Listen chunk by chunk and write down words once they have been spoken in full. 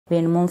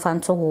when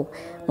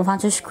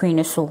monfanto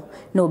screen so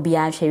no be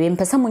a hwe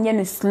mpesa munye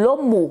no slow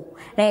mo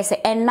na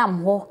say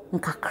enam ho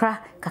kakra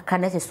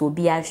na so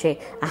bi a hwe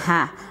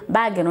aha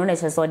bag no na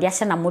so de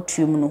ahye na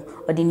motuum no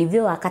odi ni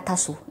view akata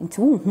so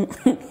nti uhu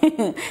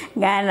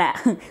Ghana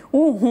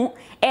uhu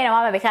na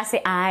wa be ka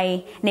say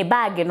ai ne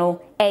bag no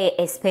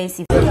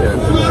expensive.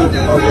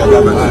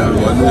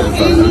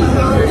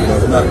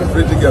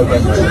 Pretty girl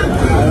back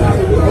there.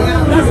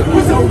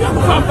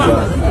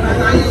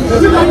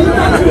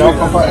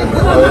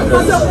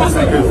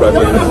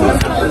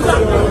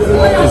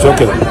 It's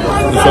okay.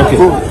 It's okay.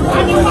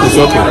 It's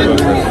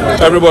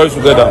okay. Everybody's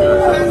together.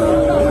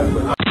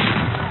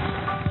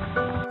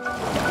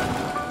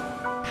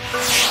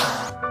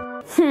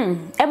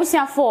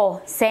 Ebusia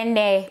for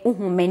sende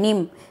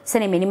menim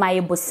sene menim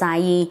aye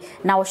bosayi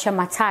na wo hye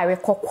matare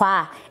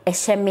kokwa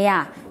ehye me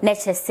a na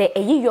kyese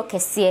eyiyo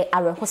kese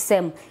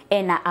arehosem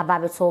na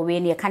ababeto we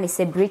ne ka ne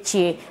se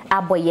brichi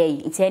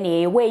aboye nti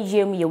ne ye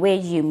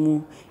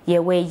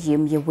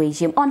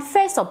weyem on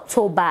 1st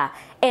October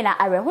na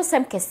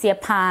arehosem kese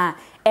pa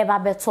eba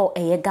beto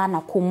eye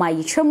Ghana kuma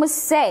yitwem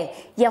se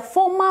ye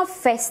former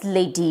first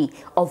lady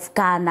of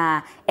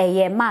Ghana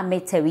eye Mama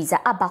Theresa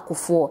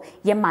Kufuor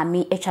ye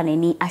mami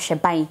etwanani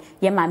ahweban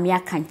ye mami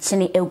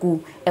akanchene egu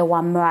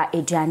ewa mra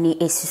eduane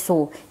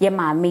esiso ye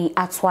mami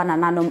atoa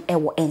nananom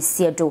ewo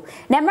ensiedo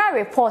na mra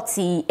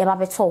reporti eba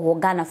beto wo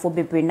Ghana fo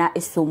bebre na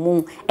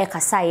esomu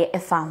ekasaye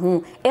efa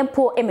ho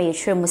empo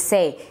emeyetwem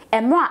se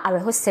emra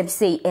arehosem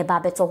se eba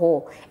beto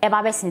ho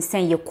eba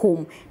besensen ye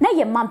kom na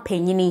ye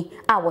mampanyini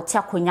a wote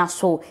akonya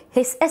so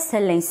His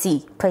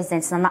Excellency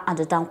President Nana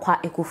Adodankwa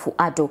Kufuor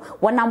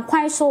wanam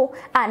kwan so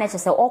a na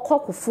kyese okọ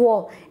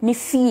Kufuor ni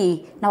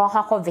fie na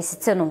wakọ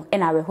visit no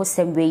na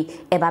rehosem we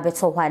eba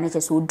beto ho na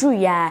kyese oduru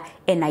ya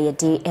na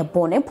yede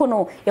ebon empo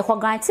no ye ko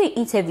grant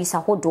interviews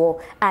ahodo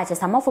a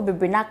kyese amafo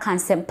bebre na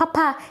kansem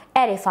papa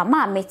erefa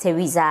Mama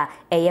Theresa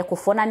eye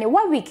Kufuor na ne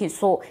 1 week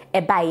so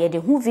eba ye de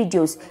hu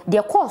videos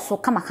de course so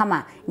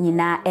kama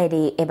nyina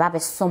ede eba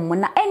besom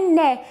na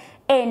enne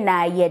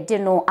na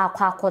yedino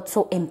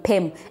akwakoto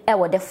empem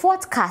ewo the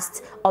fourth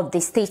cast of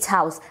the State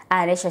House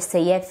and she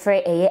say ye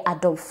free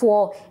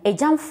adolfo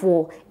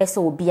ejamfo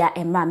eso obia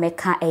emra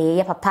meka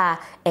ye papa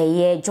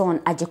John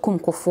Ajekum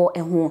Kufuor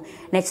eho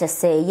na she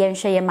say ye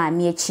nhwe ye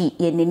maami echi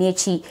ye neni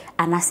echi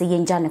anase ye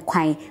nja ne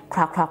kwan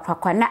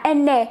kra na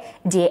enne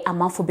de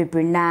amanfo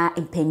bebre na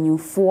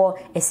empanyufo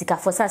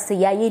esikafo sase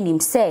ya ye nim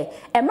se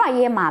emra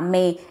ye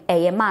maame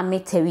ye Mama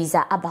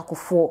Theresa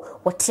Kufuor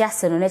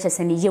wotiase no na she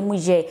say ne yemu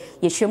ye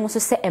hwemu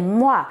se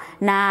emwa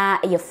na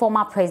ye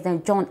former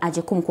president John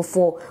Ajekum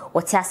Kufuor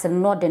wotiase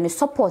no de ne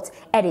support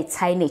at the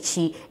time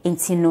echi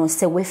intino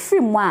se we free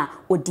mu a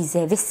o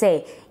deserve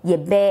se ye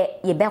be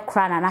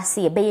kra na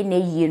se ye be na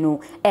yie no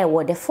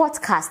wo the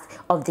fourth cast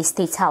of the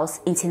State House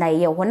intina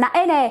ye ho na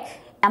ene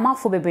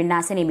amafo bebre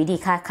na se ne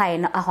medika kai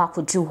na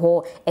ahwakodu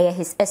ho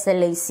His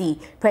Excellency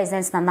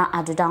President Nana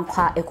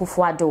Adodankwa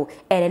Kufuor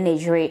ene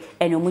Nigeria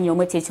ene omunyo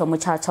metete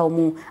omuchacha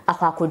mu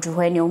ahwakodu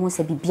ho ene ohu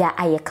se bibia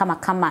aye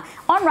kama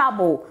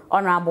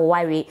honorable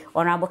Wire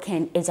honorable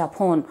Ken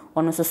Ejapon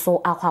ono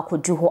so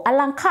ahwakodu ho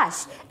Alan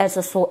Cash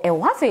eso so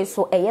wafe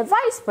so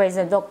Vice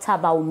President Dr.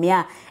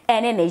 Baumia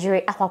ene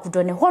Nigeria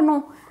ahwakodu ne ho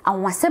no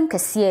anwasem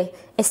kese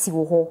esi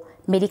wo ho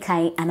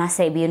medikai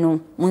anase bi no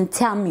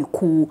muntam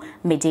miku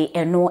mede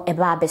eno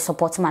eba be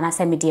support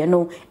manase mede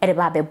eno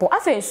eba be bo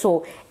afen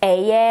so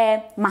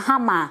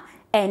Mahama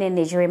ene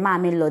Nigeria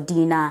mame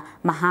Lodina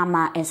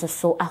Mahama enso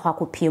so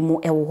akwakopiemu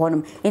ewo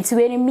honum nti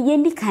we ni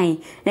yendi kan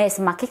na yes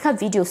makeka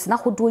videos na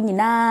hodo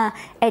nyina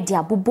de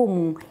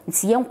abobomu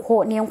nti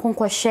yenko ne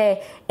yenkonko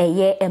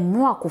hwe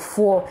emro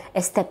Kufuor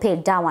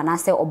step down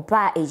anase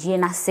oba eje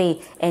na se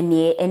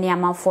ene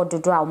amanfo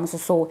dodo a omso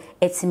so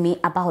etimi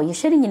aba ho ye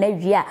hwe nyina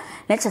wi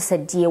na kyese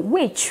de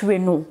we twire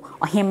no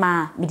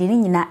ohema medini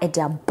nyina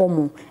de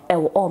abomu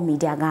ewo All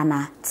Media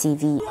Ghana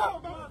TV.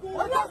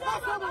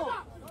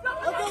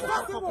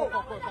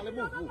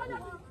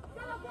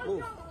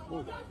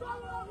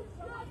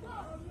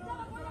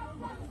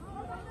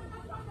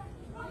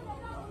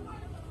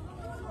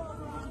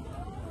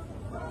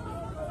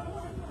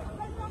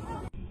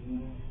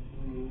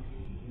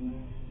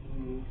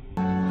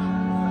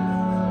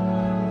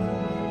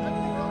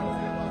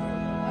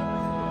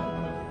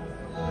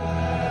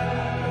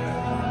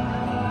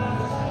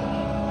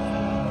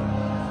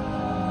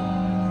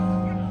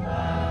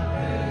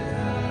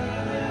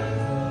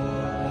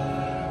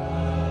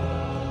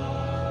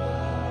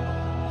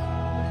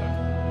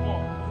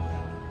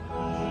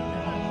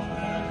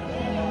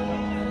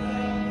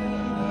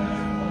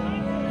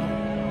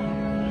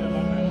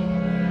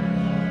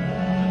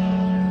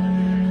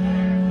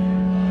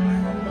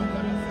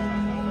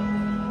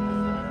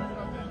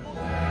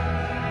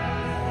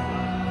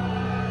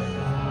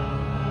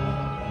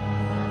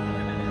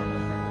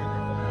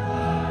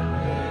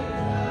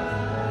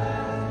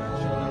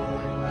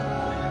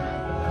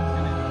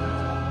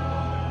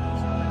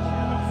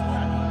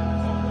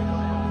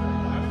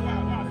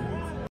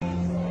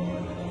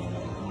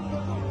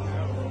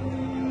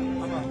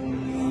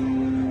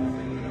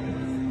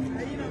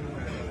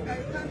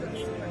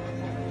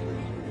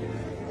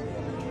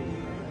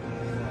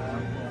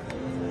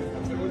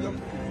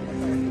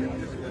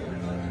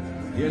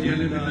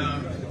 Dearly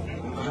beloved,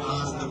 I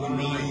ask that we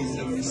rise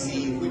and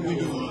receive who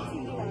you are,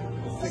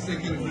 the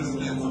second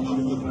president of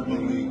the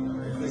Republic,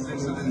 His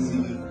Excellency,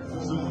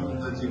 Kufuor.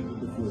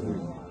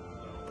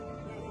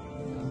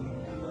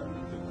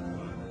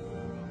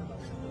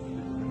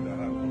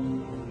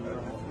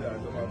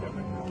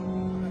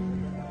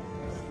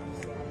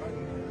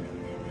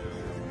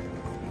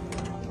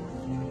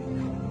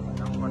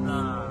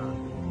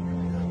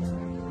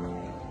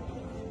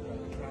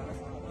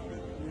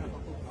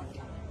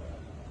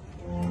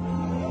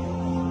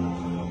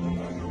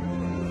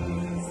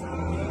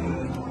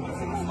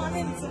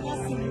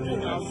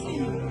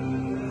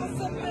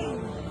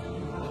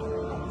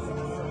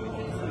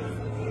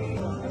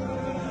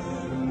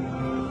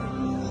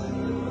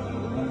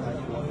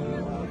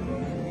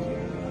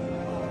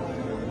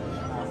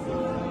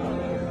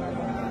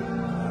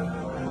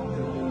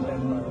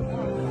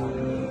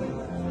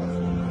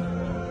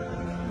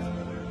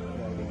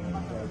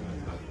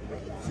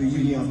 To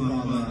you, our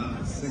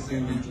Father,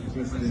 second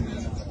President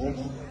of the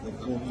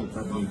Fourth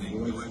Republic,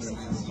 Your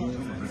Excellency,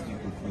 Mr.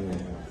 Kufuor,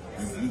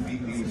 and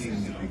deep nation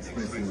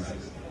expresses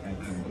and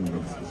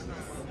condolences.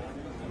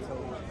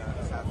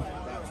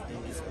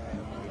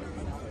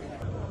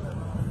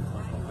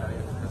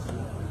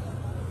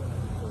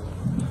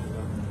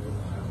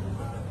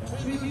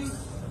 Tribute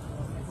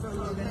from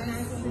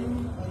organizing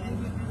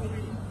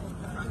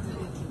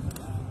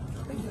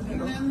in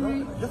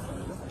memory of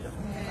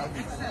Her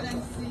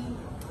Excellency,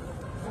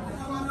 the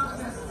former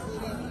First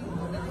Lady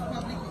of the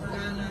Republic of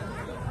Ghana,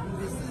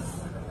 Mrs.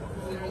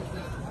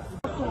 Theresa.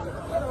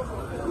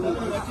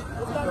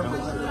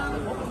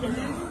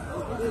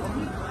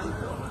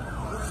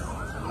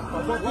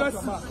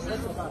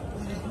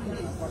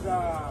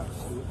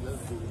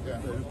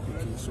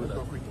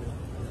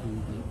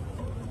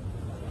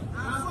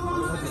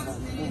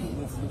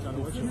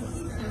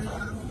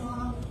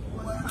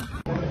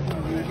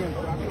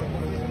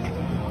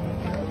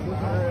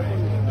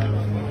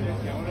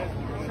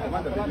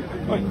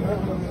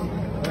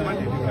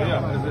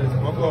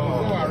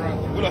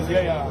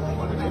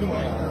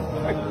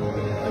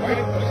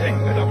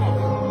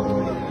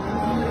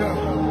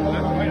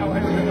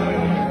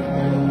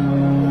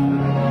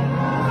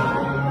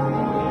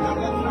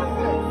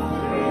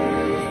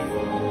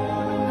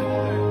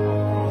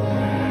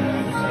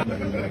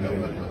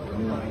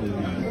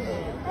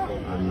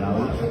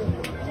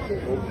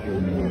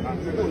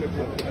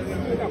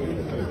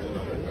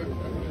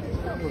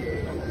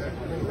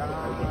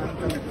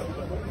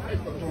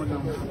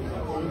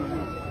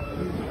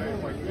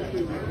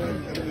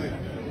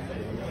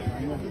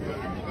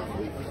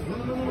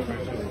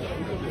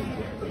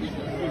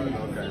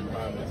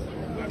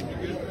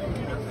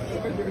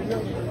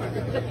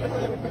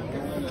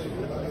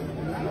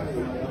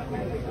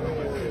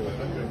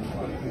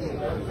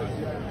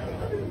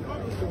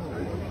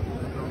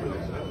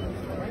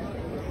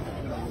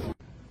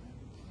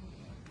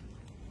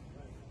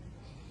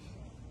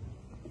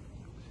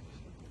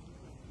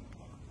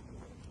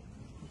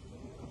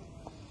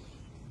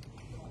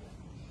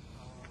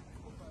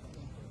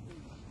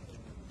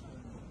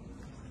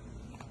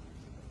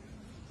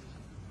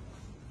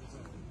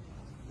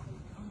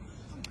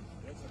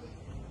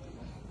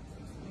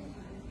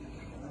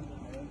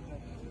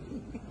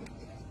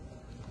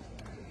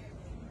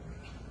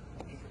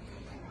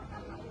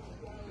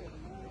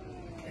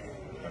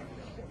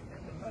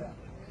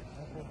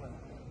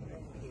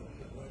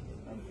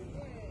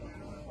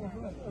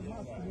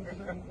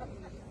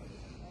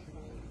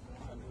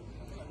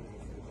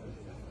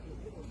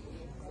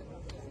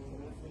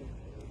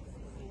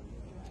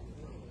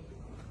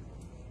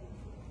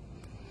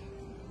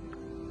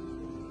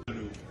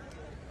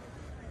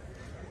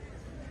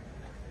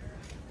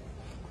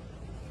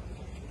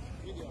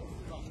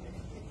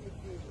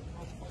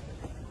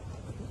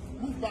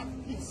 Move back,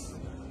 please.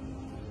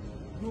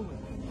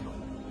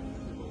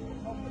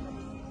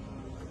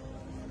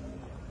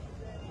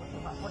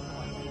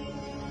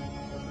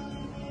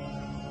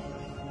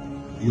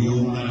 The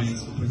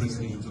all-wise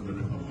President of the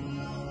Republic.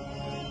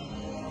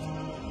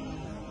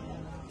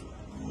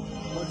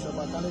 What's your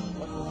battalion?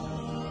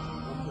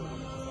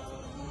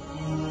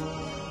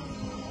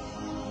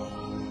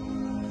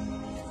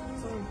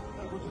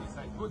 Go to the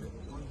side. Go there.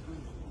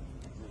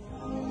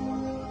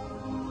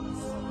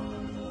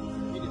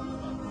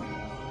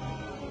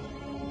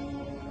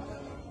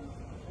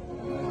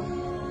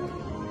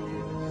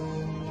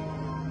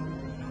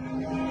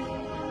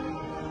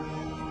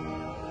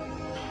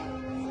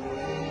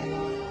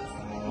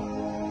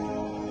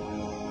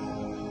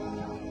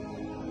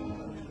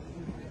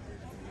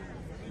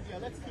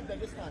 Let's keep the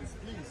distance,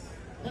 please.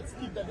 Let's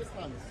keep the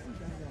distance.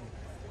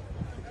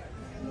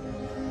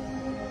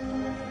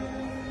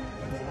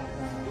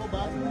 Go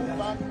back, move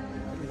back.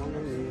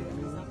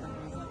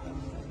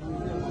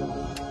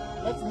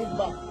 Let's move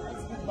back.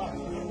 Let's move back.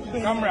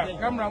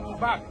 Camera, move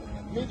back.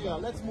 Media,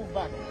 let's move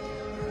back.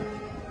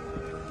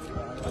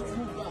 Let's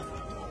move back.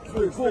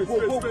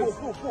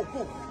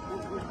 Go.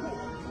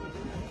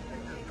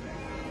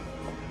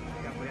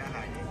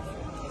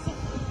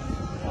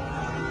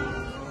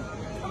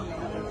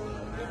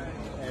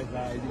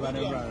 Beyond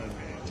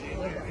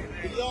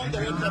the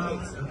red carpet.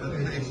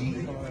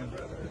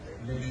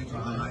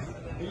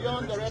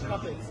 Beyond the red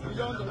carpet.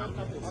 Beyond the red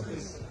carpet.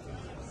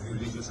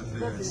 Religious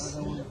affairs.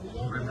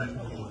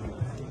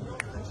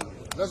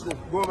 Let's go.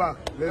 Go back.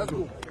 Let's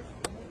go.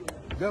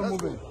 They're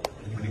moving.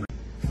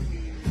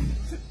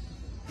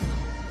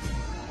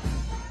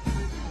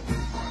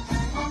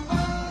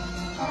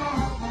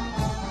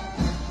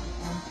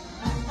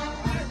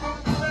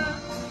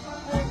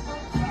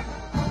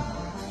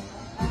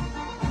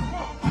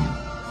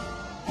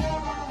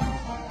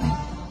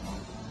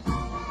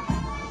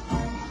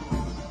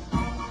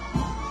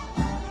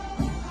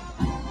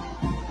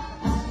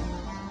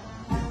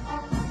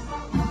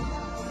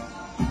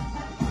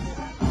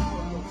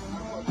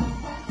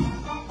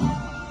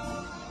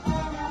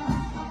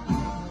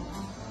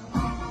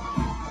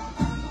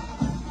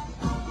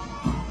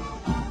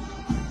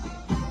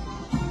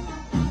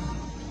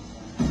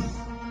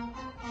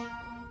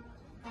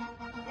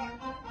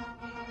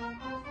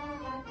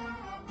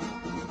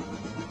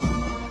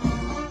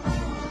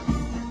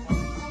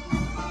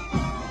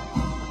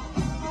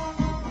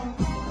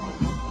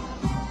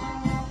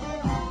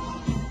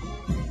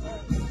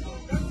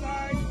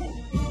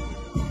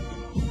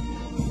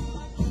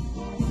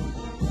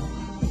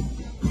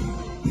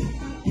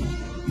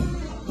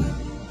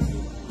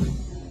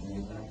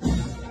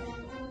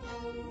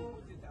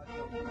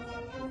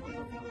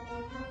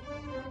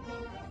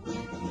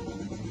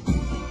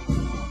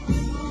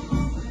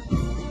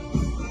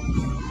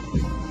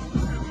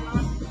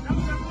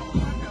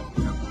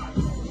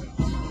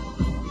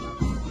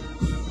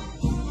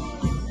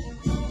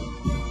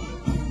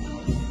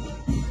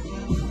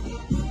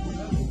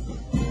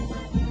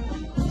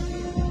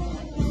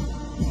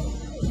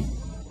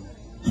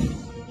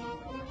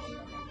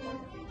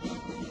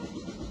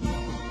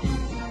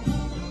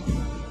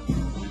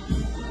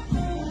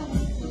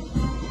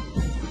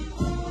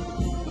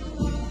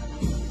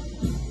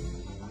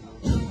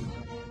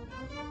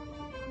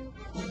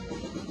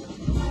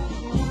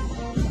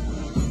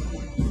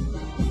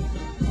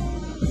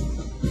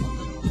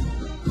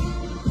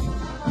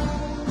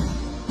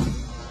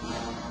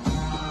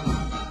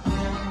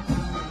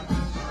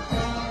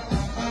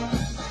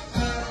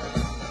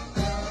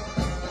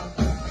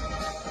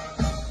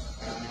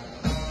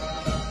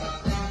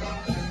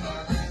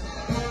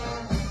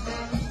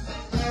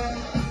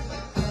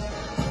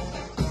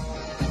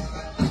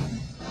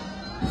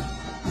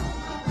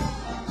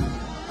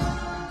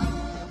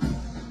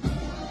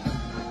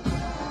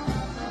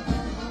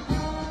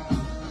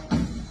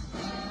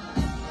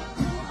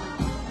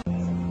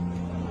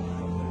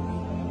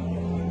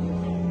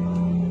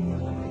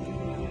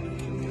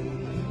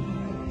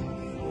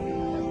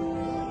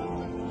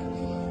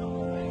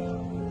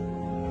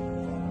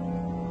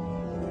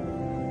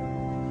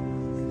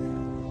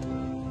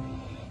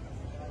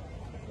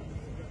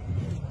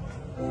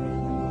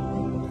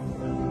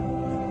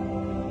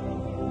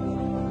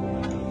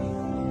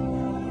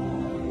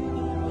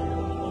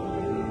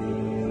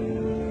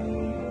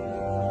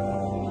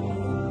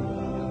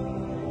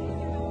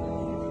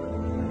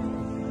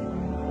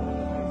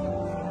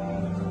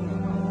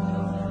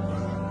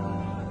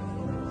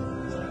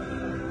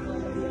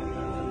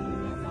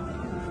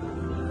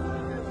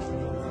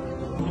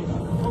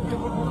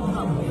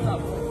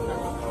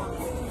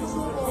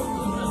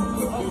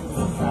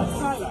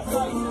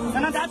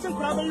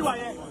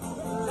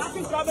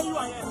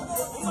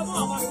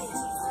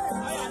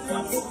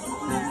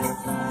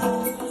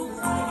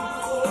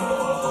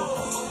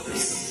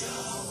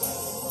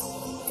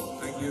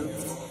 Thank you.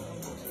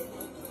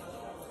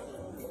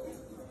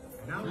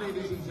 Now,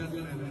 ladies and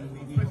gentlemen,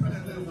 the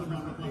President of the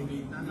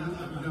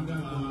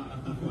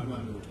Kufuor.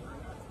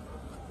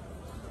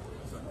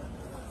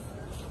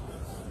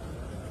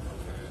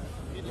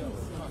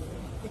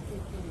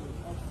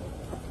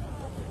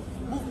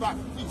 Move back,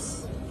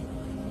 please.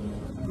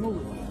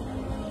 Move.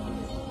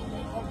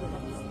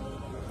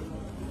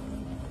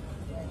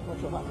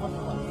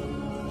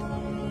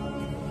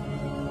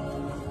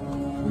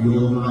 We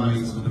all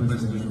rise for the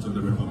President of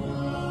the Republic.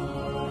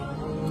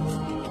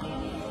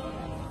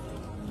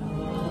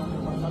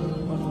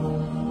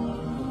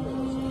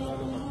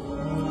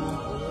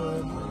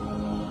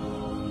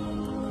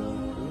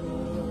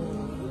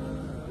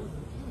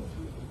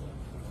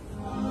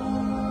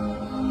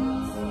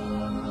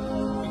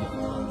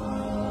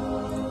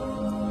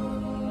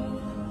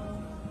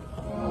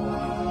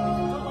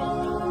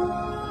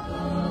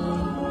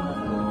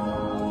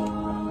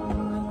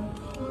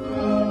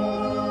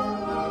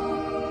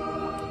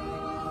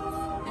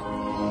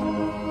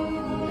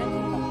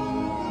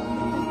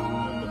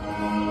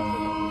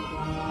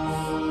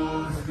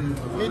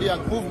 Media,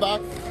 move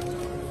back.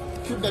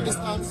 Keep the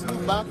distance,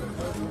 move back.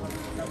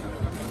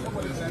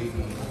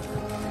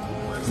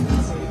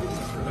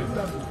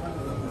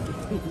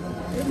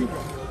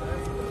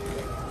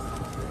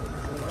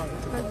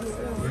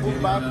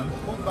 Move back,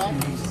 move back.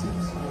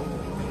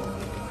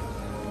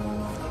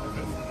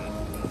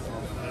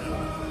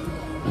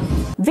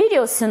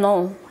 Videos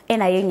no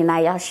ena ye nyina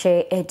ya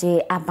hwe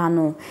ede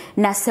abano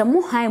na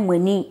semu han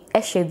mani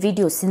ehwe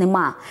video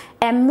cinema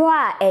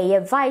emra eye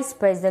vice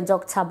president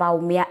Dr.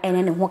 Baumia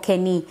ene ne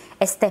hokani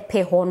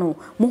estepe ho no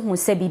muhu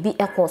se bibi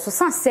ekoso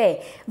san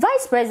se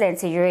vice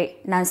president yire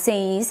na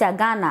sen isa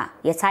Ghana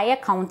yetaye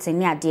county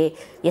ni ade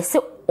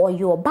yese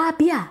oyo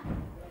babia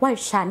why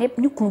shane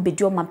ni kunu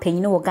bedi o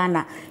mampanyine wo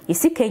Ghana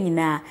yesika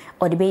nyina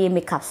or the be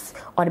makeups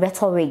or the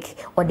better wig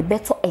or the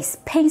better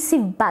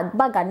expensive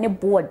bag and ne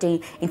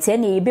boarding into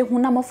any be hu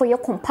na for your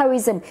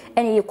comparison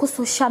any you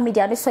social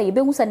media no so ye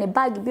be hu sa ne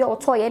bag bi o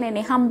to ye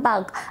ne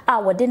handbag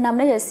a wo de nam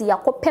na yesi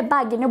yakope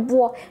bag ne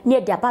bo ne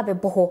de aba be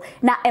bo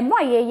na emo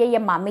ye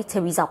Mama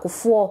Theresa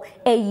Kufuor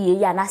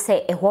eyi ya na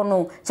se eho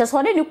no se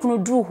so ne kunu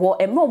duru ho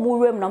emo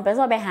mu rem no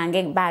pese be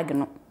hanging bag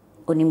no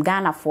onim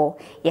Ghana for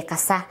ye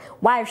kasa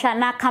wa hwa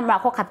na camera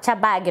ko capture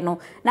bag no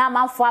na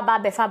amanfo aba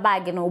be fa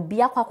bag no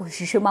obi akwa ko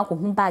hwehwe ma ko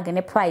hu bag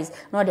ne price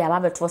no de aba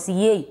be to se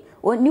ye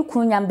oni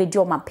kunu nyam be di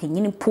o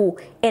mapanyini po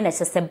ene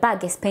se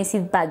bag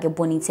expensive bag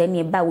bonite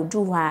ne ba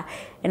wodu ha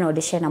ene o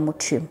de hye na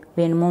motuem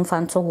we no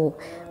mfanto ho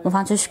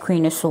mfanto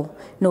screen so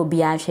na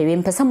obi a hwe we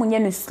mpesa munye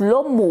no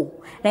slow mo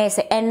na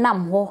yese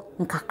enam ho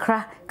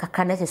nkakra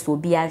na se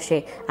obi a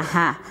hwe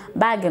aha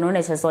bag no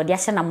na se o de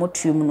hye na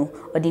motuem no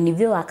o de ni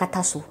view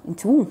akata so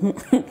nti uhu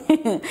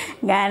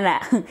Ghana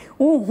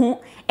uhu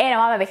ene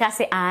ma be ka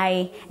se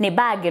ai ne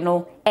bag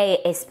no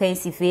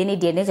expensive ni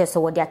de ne se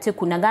o de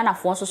ateku na Ghana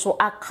fo so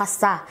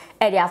akasa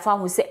e de afa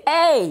hu se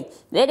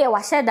we de wa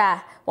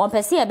hyeda won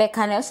pese ye be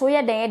kan so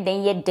ye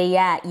den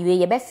ya iwe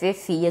ye be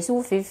fefe ye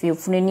so fefe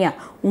funani a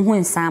hu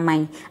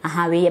nsaman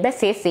aha we ye be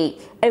fefe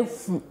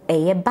ehu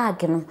ye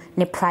bag no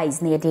ne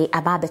price ne de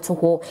aba beto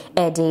ho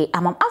de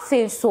amam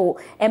afi so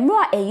emro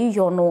a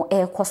eyiyo no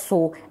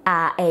ekoso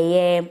a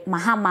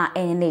Mahama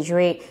en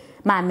Nigeria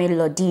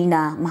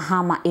Lodina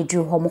Mahama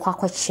edu ho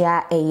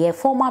mukwakwachia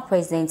former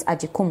president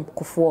Ajikum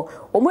Kufuor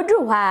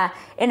omudru ha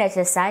en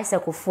exercise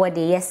Kufuor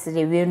de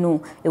yesterday we no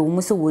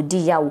ewumu so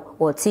wodi ya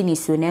o tini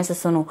so nenso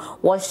so no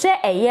wo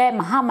hwe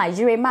Mahama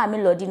jire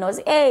Lodina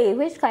say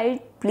which kind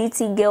of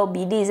pretty girl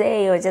be this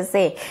or just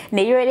say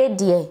na you ready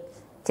dear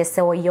just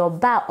say your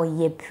ba or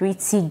ye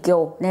pretty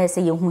girl na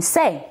say you hu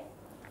say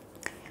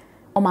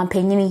o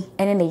mampanyini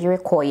ene na yire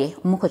koye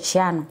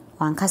mukochia no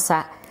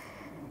wankasa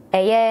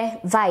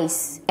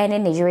vice ene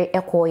Nigeria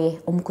ekoye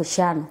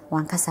omkochia no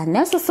wankasa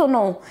nenso so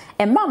no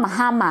emma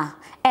Mahama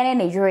ene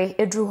Nigeria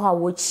edru ha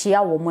wo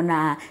chia wo mu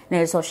na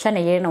so hwe na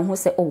yire no hu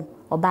se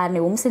oba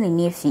na wo mse ne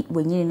nefi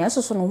wanyini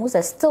nenso so no hu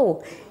se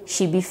still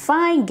she be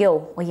fine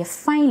girl or ye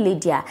fine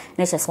lady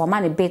na she so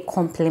man a big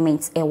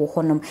compliment wo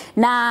honom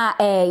na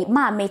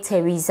Mama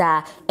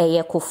Theresa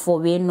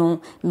Kufuor we no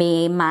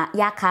me ma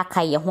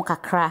yakaka ye ho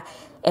kakra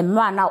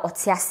emra na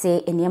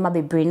otiase enema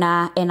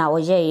bebrina na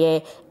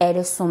oye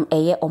eresom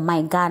o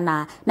my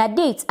Ghana na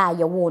date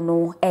ayewo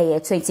no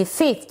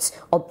 25th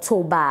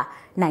October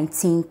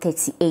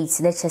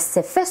 1938 let's just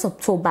say 1st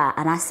October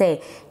and I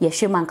say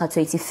yeshmanka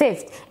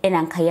 25th and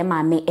anka ye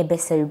mame ebe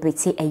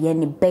celebrate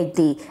ne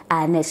birthday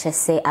and let's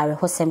just say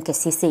arehosem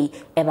kesi say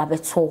eba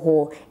beto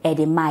ho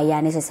de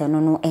maya ne say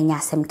no enya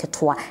asem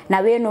ketoa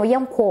na we no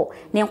yenko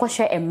ne yenko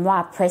hwe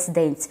emwa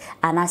president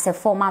and I say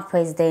former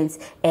president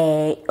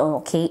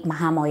okay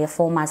Mahama ye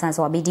former sans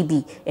wa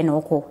BDB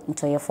enoko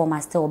into your former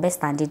still best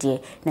standard there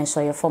na so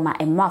your former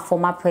emwa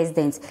former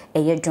president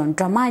ye John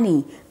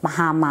Dramani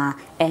Mahama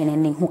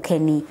ne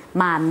huke ni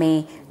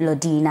Mame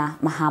Lodina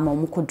Mahama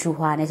mukudru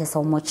ha na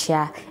so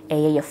mochia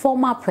ye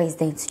former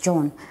president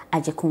John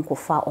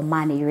Ajekunkofa o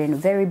man you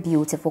very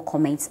beautiful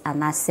comments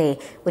and I say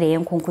we dey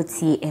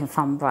enkonkuti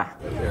enfambra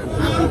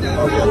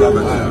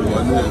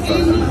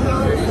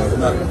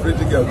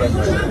pretty girl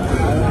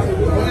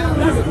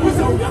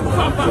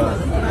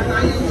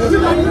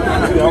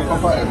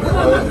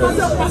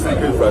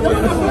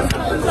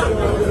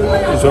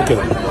it's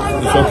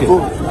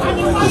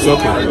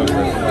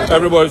okay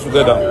everybody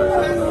together.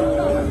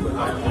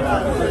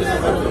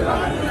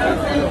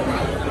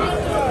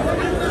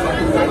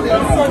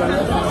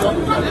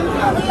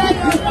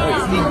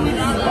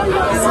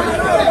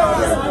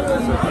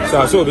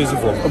 So busy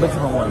for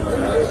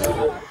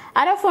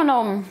I don't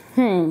know.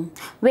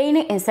 We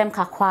need in some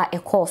kakwa a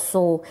course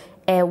so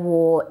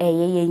wo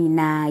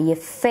na ye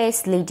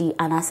first lady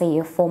and I say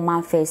your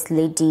former first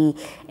lady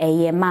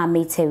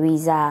Mama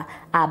Theresa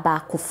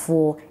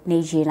Kufuor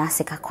neji na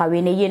sekakwa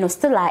we ne ye no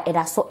still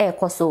a so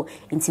ekoso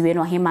nti we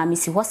no hema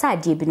misi hosa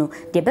ade bi no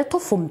de beto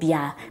fom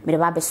bia me de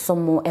ba be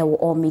somo wo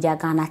all media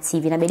Ghana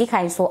TV na be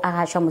kan so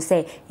aha hwa mo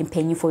say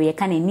impanyifo ye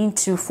kan ni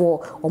true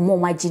for omo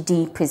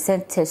magidi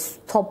presenters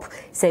top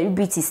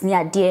celebrities ni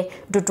ade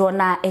dodo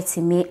na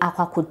etimi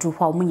akwakodu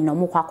hwa omo nyina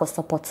omo kwakọ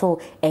supporto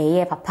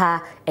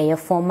papa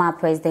former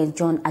president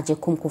John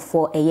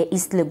Kufuor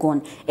East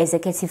Legon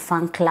executive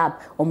fan club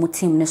omo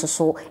team ne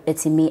so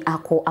etimi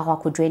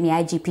akwakodu ni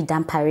IGP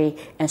Dampare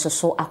enso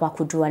so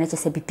akwakoduru na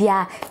kyese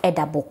bibia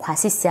edabo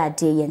kwasisi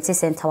ade yente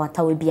center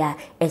wantawe bia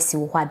esi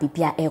wo hwa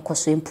bibia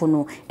ekoso empo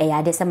no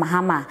ade se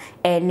Mahama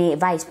ene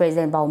vice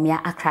president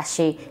Baumia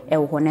akrashe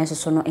wo na enso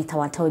so no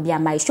intawantawe bia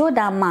my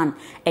shoulder man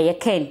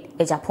Ken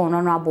Japan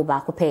no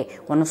aboba kope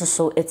wono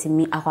so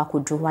etimi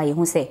akwakoduru wa ye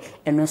hu se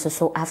eno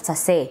so after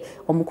say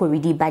omukọ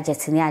ready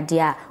budget ne ade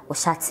a o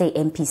shate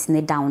MPs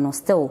ne down no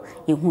still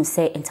ye hu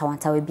se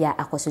intawantawe bia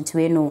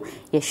akosontuwe no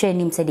ye hwe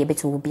nim se de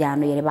beto bia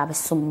no ye ba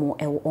besomo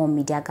all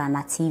media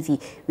Ghana TV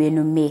we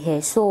no me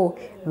here so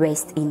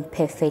rest in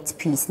perfect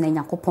peace na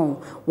nyakopon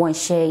won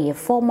share ye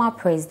former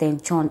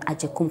president John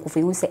Ajekum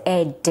Kufuor hu se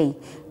day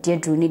dear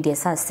Druni de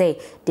say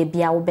de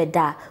bia wo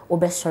beda wo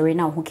be sorry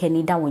na ho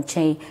kani da won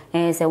chen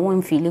se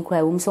won feel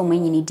kra wo so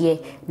manyini de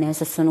na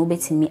so no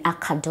betimi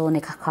akado ne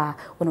kakra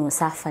wono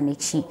safa na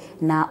chi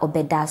na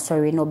obeda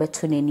sorry na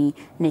obeto nani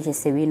ne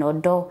jese we no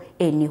do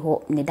eni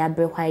ho ne da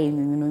bre hwa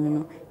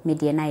enwunu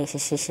media na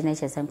yehyehyehye na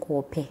kyesen ko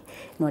ope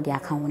na odi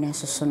aka ho ne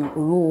so no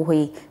owo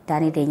hoi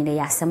dane de nyine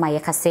yasema ye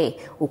ka se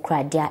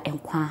okradia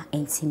enkwa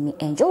entimi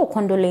enjo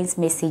condolence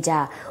message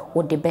a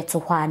wo de beto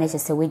hwa na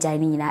kyese we jai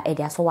ni nyina e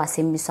de aso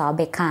wasem bi so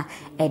abeka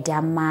e de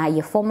ama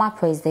ye former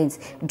president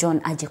John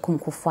Ajekum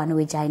Kufuor na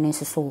we jai ne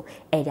so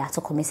e de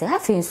ato komese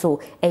afin so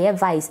e ye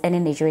vice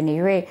ene Nigeria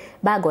ne re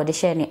bag o de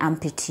share ne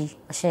ampiti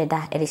o share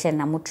da e de share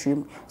na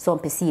motrim so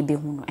mpesi e be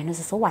hu no eno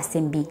so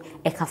wasem bi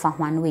e ka fa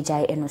hwa na we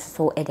jai eno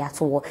so e de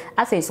ato wo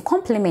afin so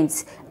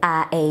compliments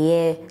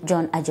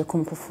John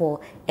Ajekum Kufuor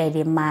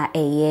ma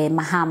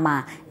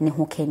Mahama ne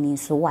ho kani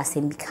so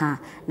wasem bi ka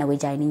na we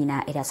jai ni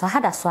nyina e de so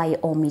hada so aye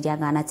all media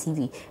Ghana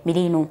TV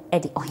mede no e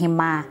de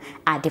ohima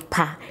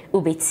adepa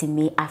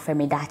ubetimi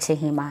afremeda che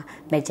hima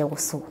meje wo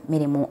so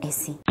mede mo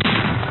esi